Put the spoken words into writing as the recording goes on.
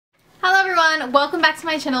everyone, welcome back to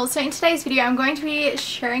my channel. So in today's video I'm going to be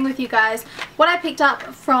sharing with you guys what I picked up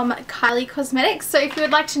from Kylie Cosmetics. So if you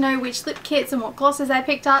would like to know which lip kits and what glosses I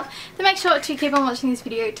picked up, then make sure to keep on watching this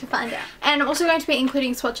video to find out. And I'm also going to be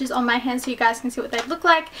including swatches on my hands so you guys can see what they look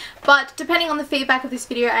like. But depending on the feedback of this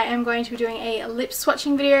video, I am going to be doing a lip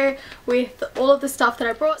swatching video with all of the stuff that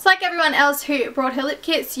I brought. So like everyone else who brought her lip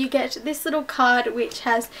kits, you get this little card which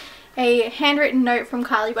has a handwritten note from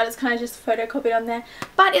Kylie, but it's kind of just photocopied on there,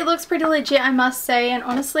 but it looks pretty legit, I must say. And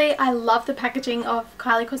honestly, I love the packaging of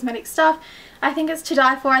Kylie Cosmetics stuff. I think it's to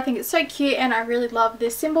die for. I think it's so cute, and I really love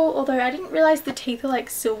this symbol, although I didn't realize the teeth are like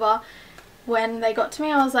silver when they got to me.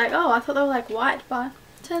 I was like, oh, I thought they were like white, but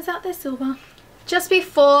turns out they're silver. Just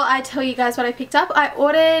before I tell you guys what I picked up, I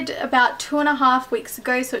ordered about 2.5 weeks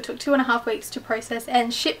ago, so it took 2.5 weeks to process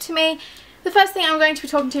and ship to me. The first thing I'm going to be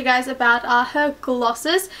talking to you guys about are her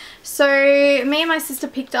glosses. So me and my sister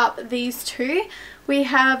picked up these two. We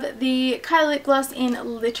have the Kylie lip gloss in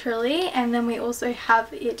Literally, and then we also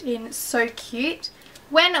have it in So Cute.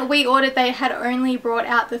 When we ordered, they had only brought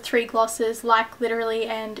out the 3 glosses, like Literally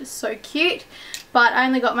and So Cute, but I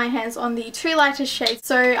only got my hands on the 2 lighter shades,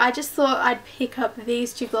 so I just thought I'd pick up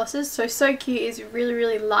these 2 glosses. So Cute is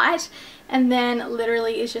really light, and then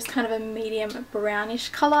Literally is just kind of a medium brownish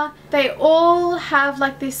colour. They all have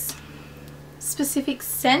like this specific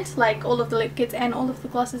scent, like all of the lip kits and all of the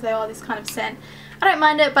glosses, they all have this kind of scent. I don't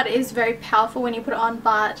mind it, but it is very powerful when you put it on.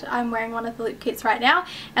 But I'm wearing one of the lip kits right now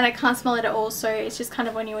and I can't smell it at all, so it's just kind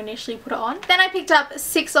of when you initially put it on. Then I picked up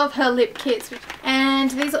 6 of her lip kits,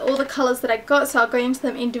 and these are all the colours that I got, so I'll go into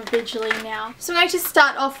them individually now. So I'm going to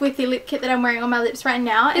start off with the lip kit that I'm wearing on my lips right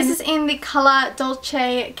now. This is in the colour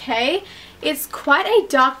Dolce K. It's quite a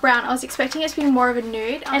dark brown. I was expecting it to be more of a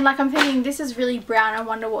nude, and like I'm thinking this is really brown. I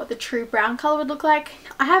wonder what the true brown colour would look like.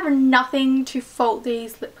 I have nothing to fault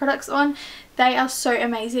these lip products on. They are so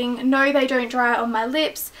amazing. No, they don't dry on my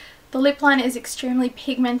lips. The lip liner is extremely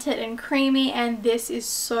pigmented and creamy, and this is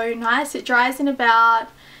so nice. It dries in about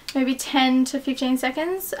maybe 10 to 15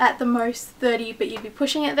 seconds, at the most 30, but you'd be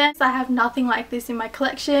pushing it there. So I have nothing like this in my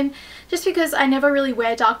collection, just because I never really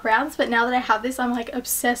wear dark browns, but now that I have this, I'm like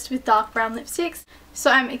obsessed with dark brown lipsticks.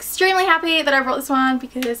 So I'm extremely happy that I brought this one,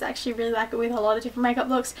 because I actually really like it with a lot of different makeup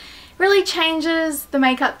looks. It really changes the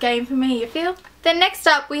makeup game for me, you feel? Then next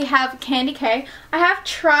up we have Candy K. I have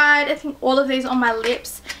tried, I think, all of these on my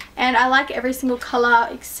lips, and I like every single colour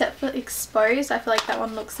except for Exposed. I feel like that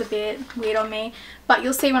one looks a bit weird on me, but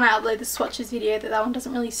you'll see when I upload the swatches video that that one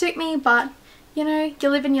doesn't really suit me. But you know, you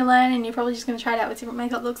live and you learn, and you're probably just going to try it out with different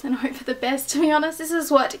makeup looks and hope for the best, to be honest. This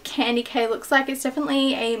is what Candy K looks like. It's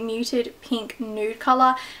definitely a muted pink nude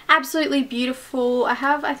colour. Absolutely beautiful. I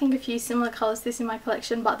have, I think, a few similar colours to this in my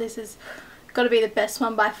collection, but this has got to be the best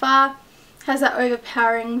one by far. Has that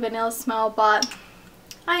overpowering vanilla smell, but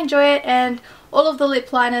I enjoy it, and all of the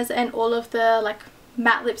lip liners and all of the like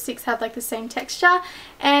matte lipsticks have like the same texture,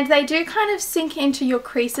 and they do kind of sink into your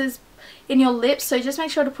creases in your lips, so just make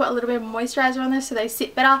sure to put a little bit of moisturizer on this so they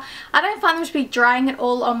sit better. I don't find them to be drying at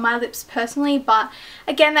all on my lips personally, but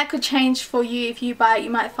again, that could change for you. If you buy it, you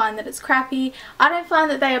might find that it's crappy. I don't find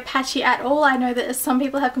that they are patchy at all. I know that some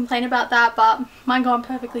people have complained about that, but mine go on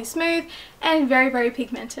perfectly smooth and very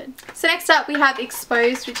pigmented. So next up we have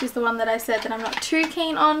Exposed, which is the one that I said that I'm not too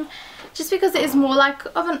keen on, just because it is more like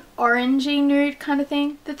of an orangey nude kind of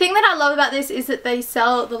thing. The thing that I love about this is that they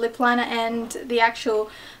sell the lip liner and the actual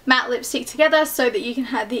matte lipstick together, so that you can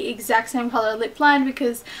have the exact same colour lip line,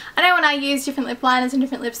 because I know when I use different lip liners and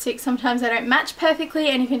different lipsticks, sometimes they don't match perfectly,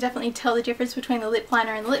 and you can definitely tell the difference between the lip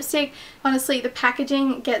liner and the lipstick. Honestly, the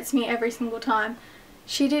packaging gets me every single time.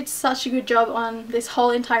 She did such a good job on this whole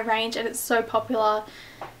entire range, and it's so popular.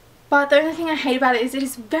 But the only thing I hate about it is it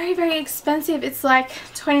is very expensive. It's like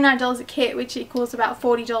 $29 a kit, which equals about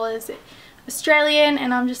 $40 Australian,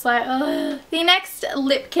 and I'm just like, ugh. The next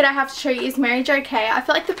lip kit I have to show you is Mary Jo K. I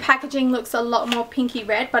feel like the packaging looks a lot more pinky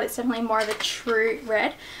red, but it's definitely more of a true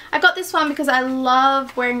red. I got this one because I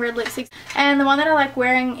love wearing red lipsticks, and the one that I like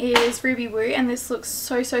wearing is Ruby Woo, and this looks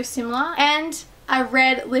so similar. And a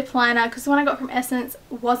red lip liner, because the one I got from Essence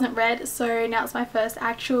wasn't red, so now it's my first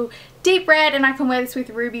actual deep red, and I can wear this with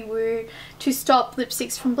Ruby Woo to stop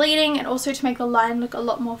lipsticks from bleeding, and also to make the line look a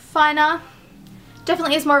lot more finer.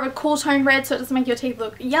 Definitely is more of a cool tone red, so it doesn't make your teeth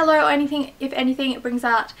look yellow or anything. If anything, it brings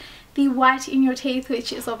out the white in your teeth,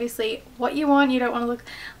 which is obviously what you want. You don't want to look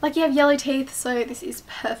like you have yellow teeth, so this is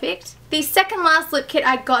perfect. The second last lip kit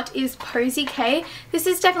I got is Posy K. This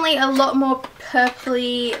is definitely a lot more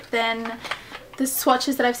purpley than the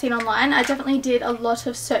swatches that I've seen online. I definitely did a lot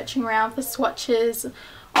of searching around for swatches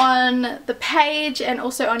on the page and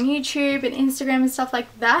also on YouTube and Instagram and stuff like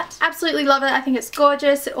that. Absolutely love it. I think it's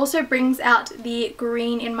gorgeous. It also brings out the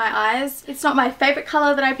green in my eyes. It's not my favorite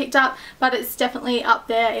color that I picked up, but it's definitely up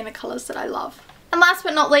there in the colors that I love. And last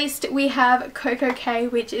but not least, we have Coco K,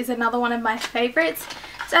 which is another one of my favorites.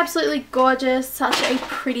 It's absolutely gorgeous. Such a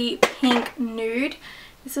pretty pink nude.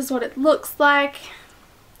 This is what it looks like.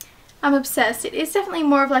 I'm obsessed. It is definitely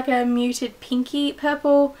more of like a muted pinky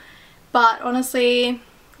purple, but honestly,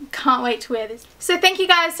 can't wait to wear this. So thank you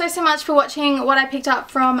guys so much for watching what I picked up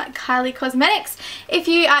from Kylie Cosmetics. If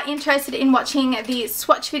you are interested in watching the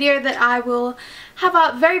swatch video that I will have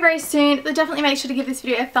up very soon, then definitely make sure to give this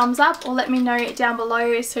video a thumbs up or let me know down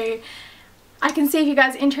below so I can see if you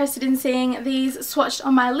guys are interested in seeing these swatched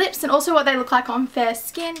on my lips and also what they look like on fair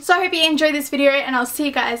skin. So I hope you enjoyed this video and I'll see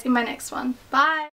you guys in my next one. Bye!